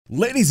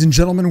Ladies and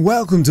gentlemen,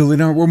 welcome to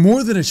Leonhart. We're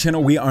more than a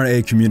channel, we are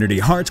a community.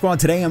 Heart Squad,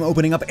 today I'm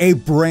opening up a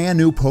brand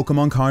new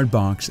Pokemon card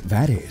box.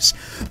 That is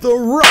the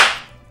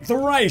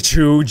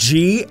Raichu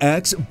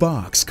GX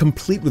box,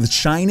 complete with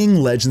Shining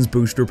Legends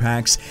booster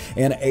packs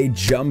and a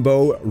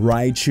Jumbo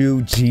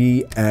Raichu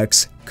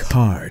GX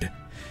card.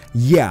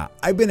 Yeah,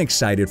 I've been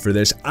excited for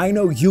this. I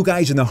know you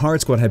guys in the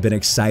Heart Squad have been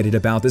excited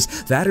about this.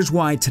 That is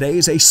why today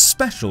is a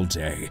special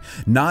day.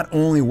 Not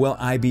only will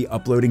I be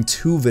uploading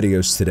 2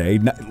 videos today,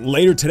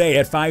 later today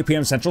at 5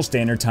 p.m. Central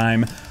Standard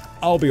Time,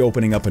 I'll be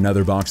opening up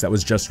another box that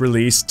was just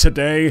released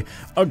today,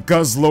 a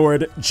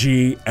Guzzlord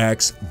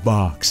GX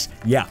box.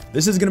 Yeah,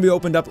 this is going to be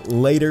opened up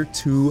later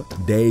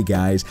today,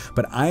 guys,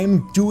 but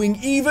I'm doing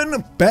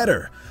even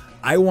better.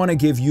 I want to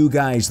give you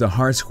guys, the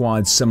Heart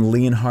Squad, some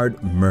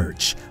Leonhart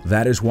merch.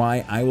 That is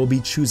why I will be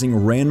choosing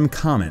random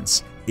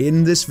comments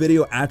in this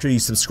video after you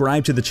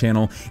subscribe to the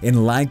channel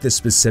and like the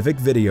specific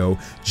video.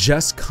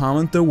 Just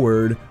comment the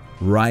word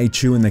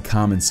Raichu in the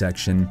comment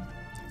section.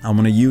 I'm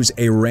going to use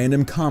a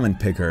random comment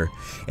picker,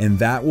 and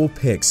that will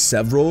pick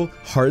several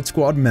Heart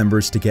Squad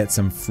members to get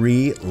some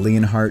free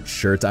Leonhart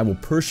shirts. I will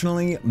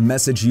personally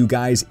message you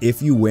guys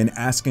if you win,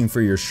 asking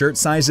for your shirt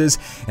sizes,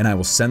 and I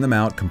will send them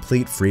out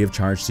complete free of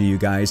charge to you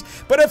guys.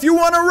 But if you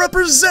want to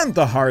represent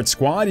the Heart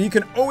Squad, you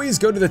can always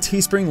go to the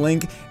Teespring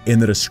link in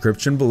the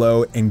description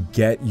below and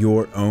get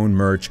your own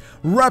merch.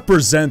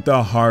 Represent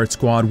the Heart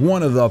Squad,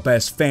 one of the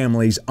best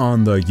families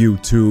on the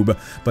YouTube.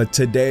 But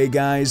today,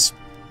 guys,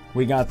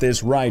 we got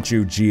this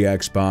Raichu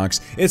GX box.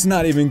 It's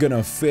not even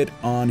gonna fit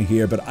on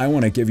here, but I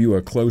want to give you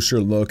a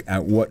closer look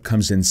at what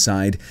comes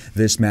inside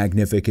this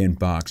magnificent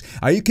box.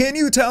 Can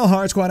you tell,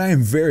 Heart Squad? I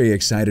am very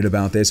excited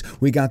about this.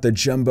 We got the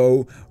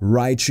Jumbo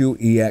Raichu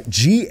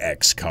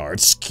GX card.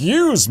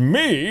 Excuse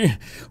me!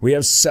 We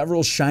have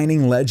several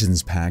Shining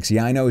Legends packs.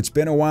 Yeah, I know it's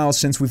been a while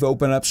since we've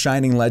opened up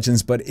Shining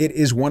Legends, but it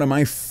is one of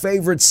my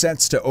favorite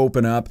sets to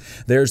open up.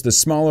 There's the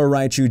smaller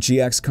Raichu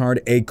GX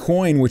card, a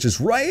coin, which is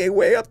right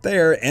way up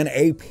there, and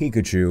a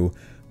Pikachu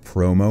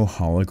promo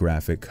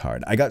holographic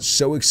card. I got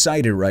so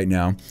excited right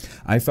now.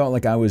 I felt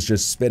like I was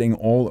just spitting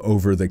all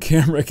over the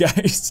camera,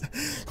 guys.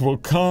 Well,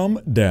 calm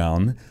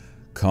down,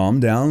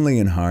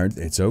 Leonhart.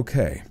 It's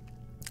okay.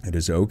 It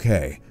is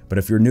okay. But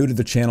if you're new to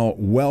the channel,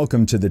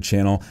 welcome to the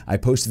channel. I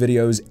post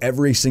videos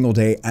every single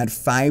day at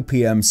 5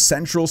 p.m.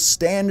 Central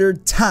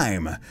Standard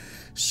Time.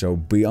 So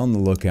be on the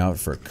lookout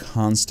for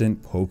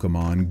constant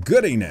Pokemon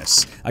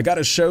goodiness. I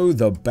gotta show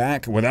the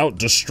back without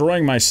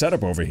destroying my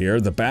setup over here.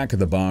 The back of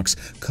the box,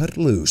 cut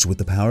loose with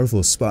the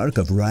powerful spark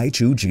of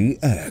Raichu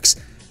GX.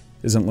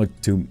 Doesn't look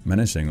too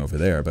menacing over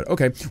there, but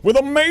okay. With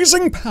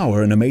amazing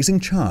power and amazing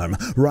charm,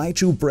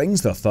 Raichu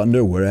brings the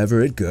thunder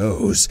wherever it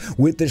goes.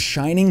 With the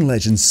Shining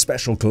Legends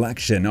special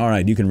collection.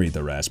 Alright, you can read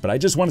the rest, but I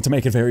just wanted to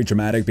make it very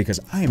dramatic because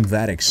I am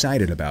that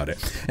excited about it.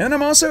 And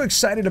I'm also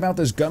excited about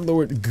this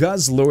Guzzlord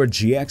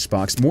GX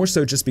box, more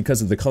so just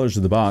because of the colors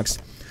of the box.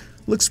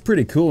 Looks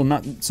pretty cool,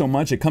 not so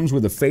much. It comes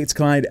with a Fates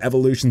Collide,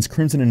 Evolutions,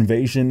 Crimson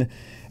Invasion,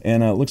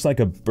 and looks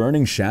like a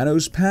Burning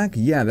Shadows pack.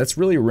 Yeah, that's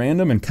really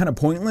random and kind of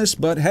pointless,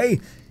 but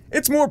hey,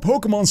 it's more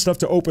Pokemon stuff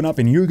to open up,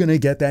 and you're gonna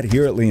get that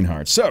here at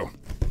Leonhart. So,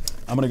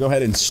 I'm gonna go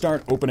ahead and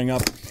start opening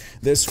up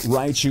this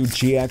Raichu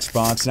GX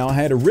box. Now, I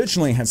had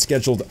originally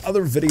scheduled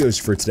other videos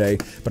for today,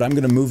 but I'm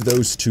gonna move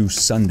those to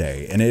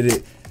Sunday.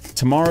 And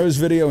tomorrow's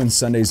video and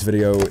Sunday's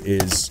video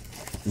is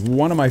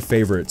one of my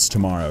favorites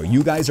tomorrow.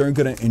 You guys are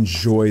gonna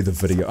enjoy the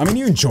video. I mean,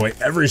 you enjoy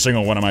every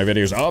single one of my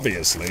videos,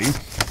 obviously.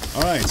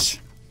 All right.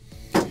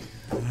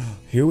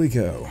 Here we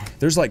go.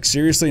 There's like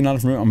seriously not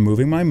enough room. I'm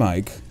moving my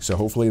mic, so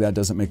hopefully that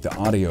doesn't make the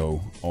audio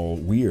all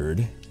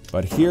weird.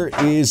 But here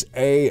is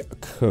a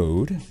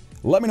code.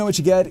 Let me know what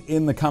you get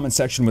in the comment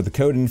section with the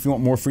code, and if you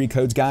want more free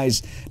codes,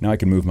 guys, now I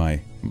can move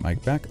my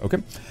mic back. Okay.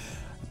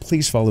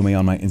 Please follow me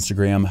on my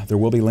Instagram. There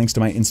will be links to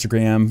my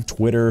Instagram,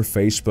 Twitter,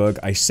 Facebook.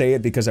 I say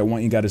it because I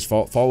want you guys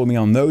to follow me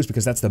on those,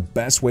 because that's the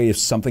best way if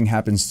something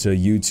happens to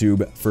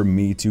YouTube for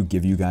me to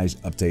give you guys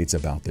updates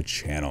about the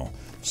channel.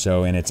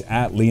 So, and it's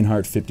at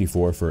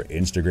Leonhart54 for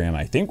Instagram.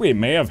 I think we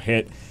may have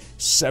hit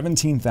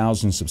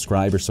 17,000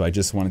 subscribers, so I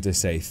just wanted to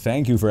say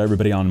thank you for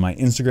everybody on my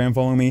Instagram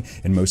following me,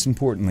 and most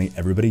importantly,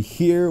 everybody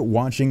here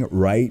watching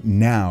right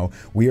now.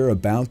 We are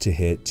about to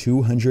hit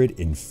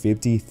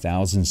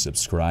 250,000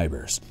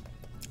 subscribers.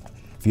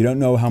 If you don't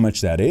know how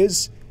much that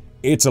is,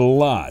 it's a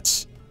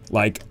lot.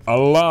 Like, a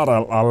lot.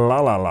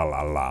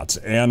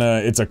 And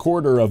it's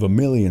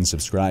 250,000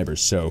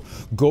 subscribers, so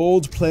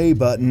gold play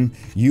button,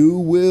 you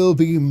will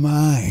be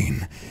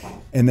mine.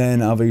 And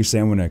then obviously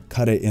I'm gonna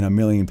cut it in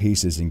 1,000,000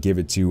 pieces and give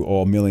it to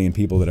all 1,000,000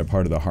 people that are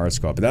part of the Heart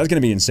Squad. But that's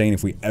gonna be insane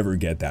if we ever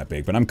get that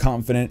big. But I'm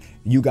confident,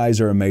 you guys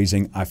are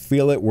amazing. I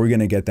feel it, we're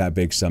gonna get that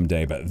big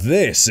someday. But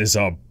this is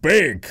a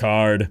big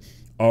card.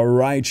 A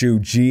Raichu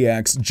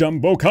GX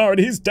Jumbo card.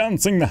 He's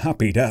dancing the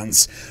happy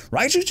dance.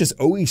 Raichu just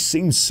always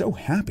seems so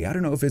happy. I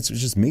don't know if it's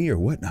just me or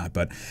whatnot,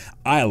 but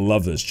I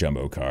love this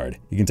Jumbo card.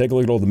 You can take a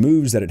look at all the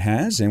moves that it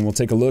has, and we'll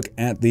take a look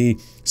at the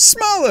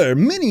smaller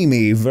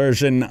mini-me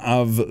version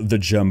of the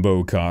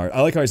Jumbo card.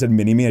 I like how I said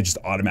mini-me. I just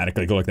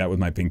automatically go like that with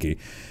my pinky.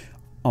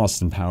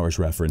 Austin Powers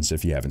reference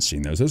if you haven't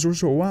seen those. Those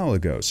were a while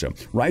ago. So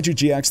Raichu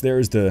GX, there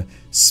is the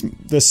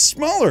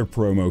smaller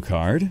promo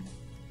card.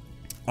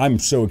 I'm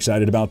so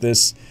excited about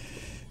this.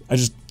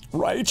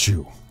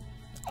 Raichu.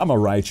 I'm a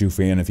Raichu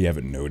fan if you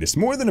haven't noticed.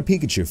 More than a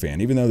Pikachu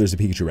fan, even though there's a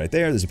Pikachu right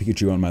there. There's a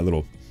Pikachu on my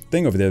little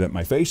thing over there that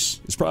my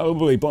face is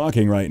probably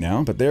blocking right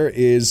now. But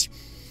there's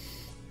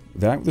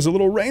a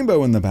little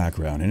rainbow in the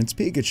background, and it's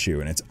Pikachu,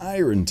 and it's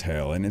Iron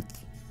Tail, and it's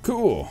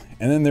cool.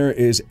 And then there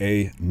is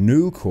a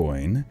new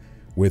coin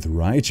with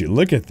Raichu.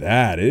 Look at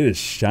that. It is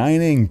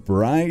shining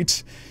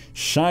bright,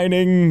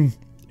 shining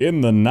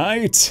in the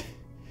night.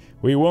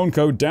 We won't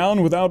go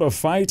down without a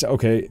fight.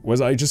 Okay, was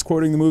I just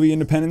quoting the movie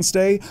Independence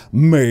Day?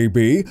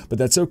 Maybe, but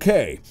that's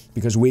okay,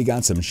 because we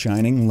got some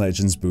Shining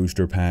Legends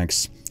booster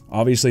packs.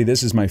 Obviously,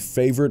 this is my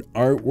favorite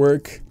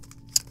artwork.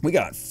 We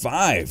got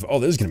 5. Oh,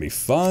 this is gonna be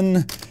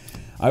fun.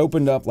 I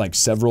opened up like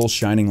several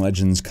Shining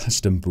Legends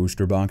custom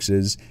booster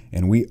boxes,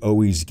 and we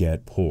always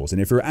get pulls.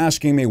 And if you're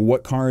asking me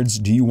what cards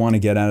do you want to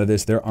get out of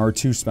this, there are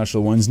 2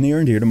 special ones near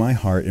and dear to my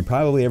heart, and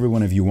probably every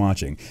one of you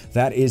watching.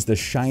 That is the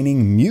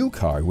Shining Mew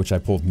card, which I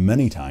pulled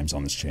many times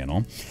on this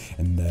channel,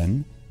 and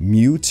then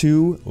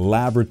Mewtwo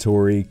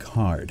Laboratory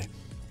card.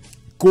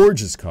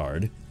 Gorgeous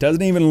card.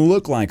 Doesn't even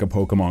look like a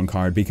Pokemon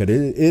card because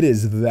it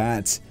is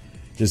that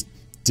just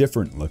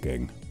different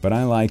looking. But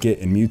I like it,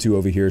 and Mewtwo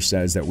over here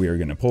says that we are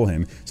going to pull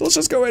him. So let's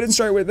just go ahead and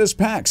start with this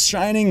pack.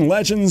 Shining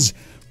Legends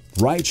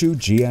Raichu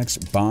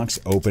GX box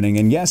opening.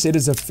 And yes, it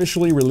is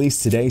officially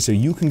released today, so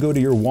you can go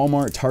to your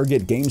Walmart,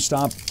 Target,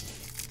 GameStop,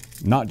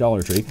 not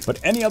Dollar Tree, but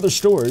any other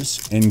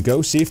stores, and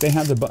go see if they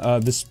have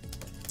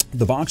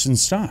the box in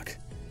stock.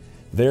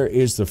 There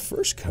is the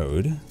first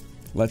code.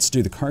 Let's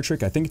do the card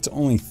trick. I think it's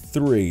only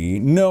 3.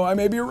 No, I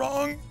may be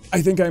wrong.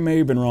 I think I may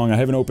have been wrong. I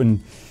haven't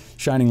opened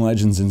Shining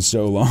Legends in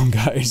so long,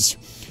 guys.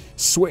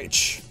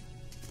 Switch.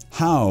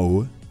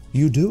 How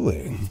you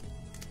doing?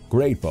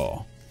 Great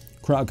Ball.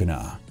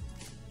 Crocodile.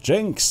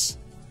 Jinx.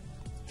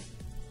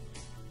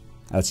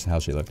 That's how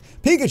she looked.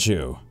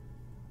 Pikachu.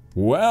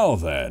 Well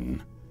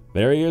then.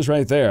 There he is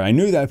right there. I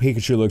knew that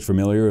Pikachu looked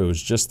familiar. It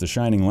was just the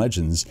Shining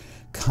Legends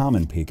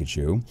common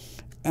Pikachu.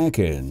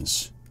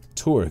 Ekans.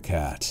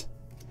 Torracat.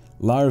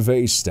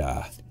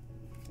 Larvesta.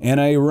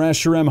 And a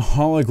Reshiram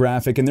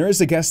holographic. And there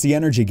is a Guess the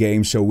Energy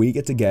game, so we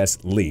get to guess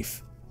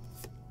Leaf.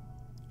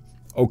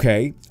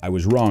 Okay, I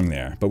was wrong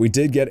there, but we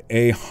did get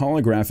a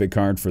holographic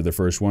card for the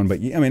first one. But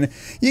I mean,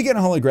 you get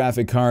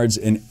holographic cards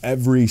in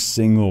every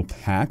single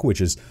pack,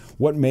 which is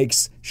what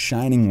makes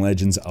Shining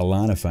Legends a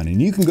lot of fun. And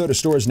you can go to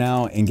stores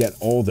now and get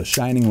all the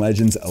Shining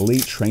Legends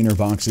Elite Trainer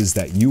boxes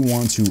that you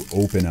want to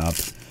open up,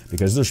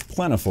 because there's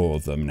plentiful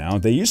of them now.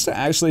 They used to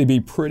actually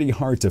be pretty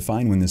hard to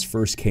find when this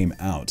first came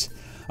out.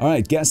 All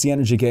right, Guess the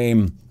Energy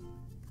game.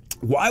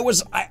 Why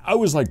was I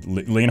was like,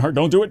 Leonhart,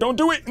 don't do it, don't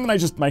do it, and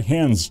then my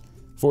hands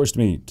forced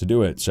me to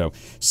do it. So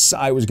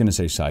I was gonna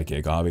say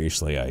Psychic.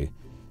 Obviously, I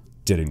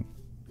didn't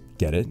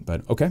get it,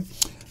 but okay.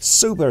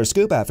 Super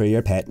Scoop Out for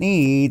your pet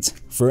needs.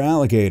 For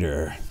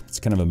Alligator. It's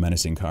kind of a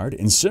menacing card.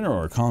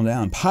 Incineroar, calm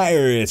down.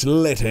 Pirate,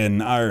 Litten,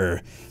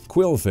 Arr.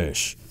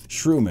 Quillfish,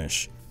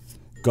 Shroomish,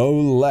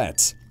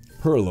 Golett,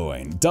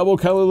 Purloin. Double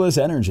Colorless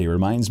Energy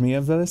reminds me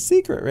of the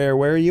Secret Rare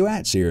Where Are You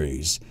At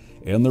series.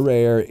 And the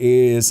rare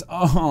is,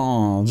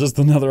 oh, just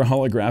another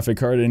holographic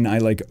card, and I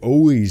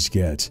always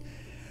get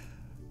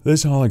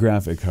this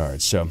holographic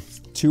card. So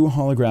 2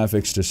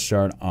 holographics to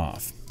start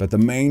off. But the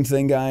main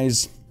thing,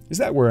 guys, is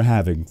that we're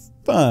having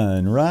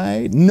fun,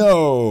 right?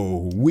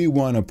 No, we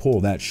want to pull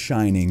that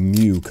Shining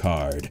Mew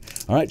card.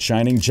 All right,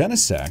 Shining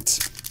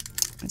Genesect.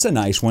 It's a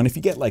nice one. If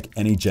you get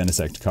any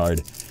Genesect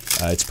card,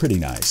 it's pretty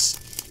nice.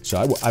 So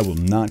I will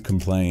not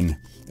complain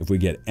if we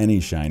get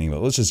any Shining,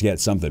 but let's just get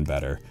something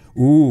better.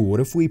 Ooh, what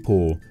if we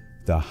pull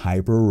the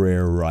hyper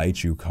rare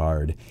Raichu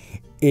card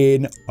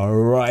in a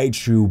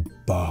Raichu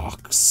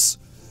box?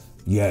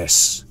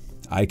 Yes,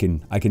 I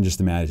can just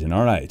imagine.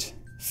 All right,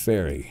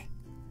 Fairy.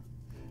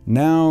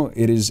 Now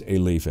it is a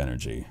Leaf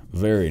Energy.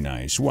 Very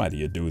nice. Why do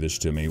you do this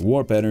to me?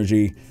 Warp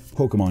Energy,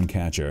 Pokemon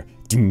Catcher.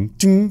 Ding,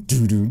 ding,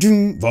 doo, doo,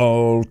 ding.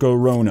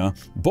 Volcarona,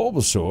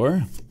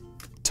 Bulbasaur,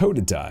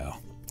 Totodile.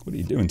 What are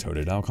you doing,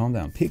 Totodile? Calm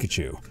down.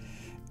 Pikachu.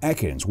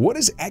 Ekans. What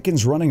is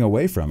Ekans running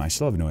away from? I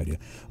still have no idea.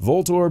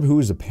 Voltorb, who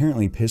is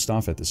apparently pissed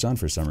off at the sun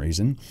for some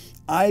reason.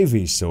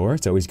 Ivysaur.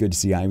 It's always good to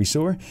see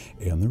Ivysaur.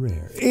 And the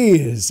rare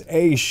is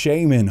a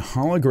Shaman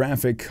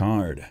holographic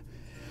card,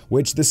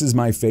 which this is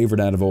my favorite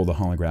out of all the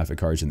holographic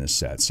cards in this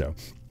set. So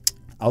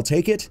I'll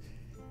take it,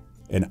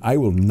 and I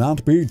will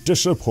not be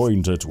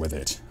disappointed with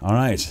it. All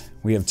right,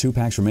 we have 2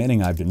 packs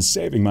remaining. I've been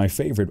saving my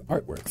favorite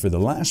artwork for the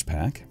last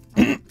pack.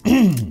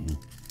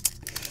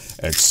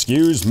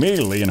 Excuse me,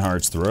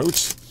 Leonhart's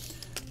throat.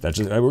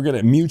 We're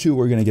gonna Mewtwo.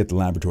 We're gonna get the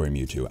Laboratory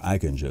Mewtwo. I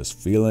can just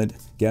feel it.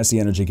 Guess the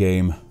Energy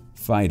game.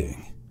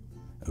 Fighting.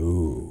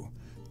 Ooh,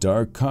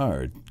 dark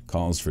card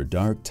calls for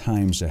dark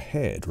times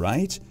ahead,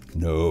 right?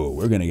 No,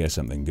 we're gonna get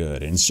something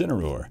good.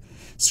 Incineroar,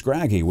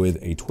 Scraggy with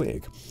a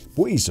twig,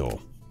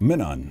 Weasel,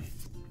 Minun,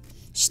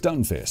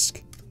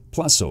 Stunfisk,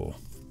 Plusle,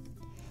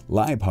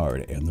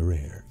 Liepard, and the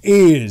rare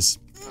is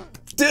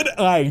Did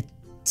I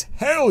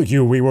tell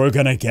you we were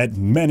gonna get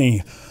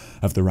many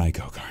of the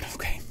Raichu card?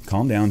 Okay,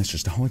 calm down. It's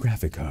just a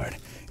holographic card.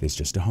 It's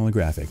just a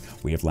holographic.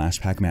 We have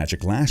Last Pack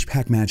Magic. Last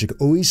Pack Magic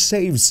always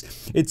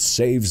saves. It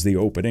saves the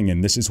opening,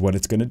 and this is what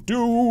it's gonna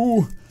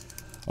do.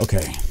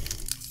 Okay.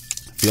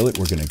 Feel it.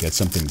 We're gonna get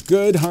something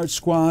good, Heart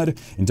Squad.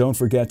 And don't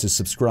forget to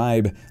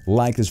subscribe,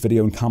 like this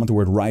video, and comment the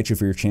word Raichu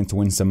for your chance to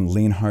win some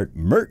Leonhart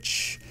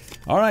merch.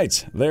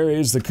 Alright, there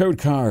is the code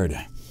card.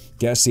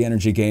 Guess the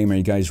energy game. Are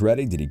you guys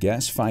ready? Did you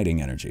guess?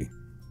 Fighting energy.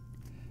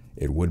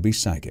 It would be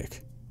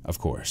Psychic, of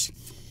course.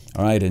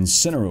 Alright,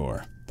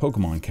 Incineroar,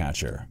 Pokemon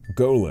Catcher,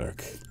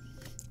 Golurk,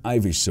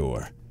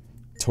 Ivysaur,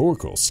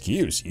 Torkoal,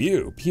 excuse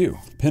you, Pew,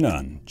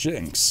 Pinun,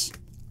 Jinx,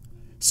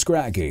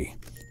 Scraggy,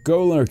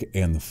 Golurk,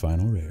 and the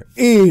final rare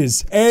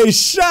is a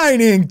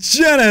Shining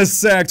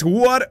Genesect!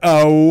 What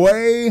a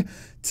way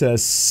to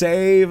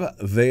save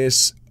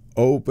this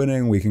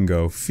opening. We can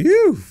go,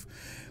 phew!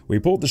 We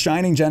pulled the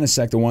Shining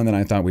Genesect, the one that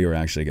I thought we were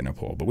actually going to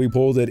pull, but we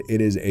pulled it.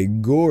 It is a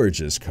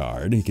gorgeous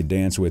card. You could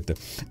dance with the...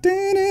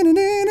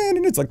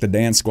 It's like the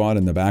dance squad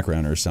in the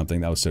background or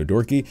something. That was so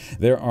dorky.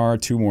 There are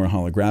two more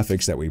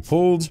holographics that we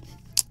pulled.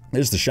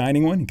 There's the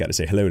Shining one. You got to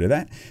say hello to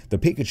that. The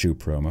Pikachu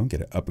promo.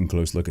 Get an up and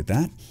close look at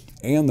that.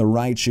 And the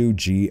Raichu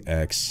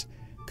GX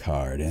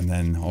card. And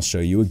then I'll show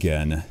you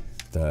again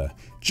the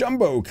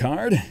Jumbo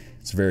card.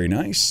 It's very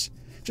nice.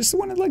 Just the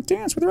one that like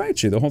dance with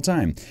Raichu the whole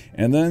time.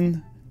 And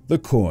then the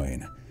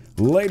coin.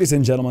 Ladies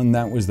and gentlemen,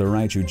 that was the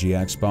Raichu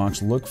GX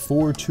box. Look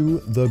forward to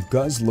the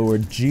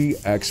Guzzlord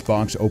GX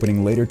box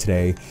opening later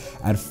today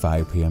at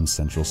 5 p.m.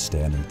 Central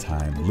Standard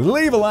Time.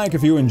 Leave a like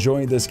if you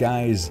enjoyed this,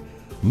 guys.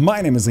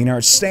 My name is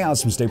Leonhart. Stay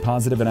awesome, stay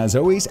positive, and as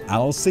always,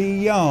 I'll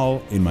see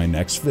y'all in my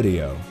next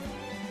video.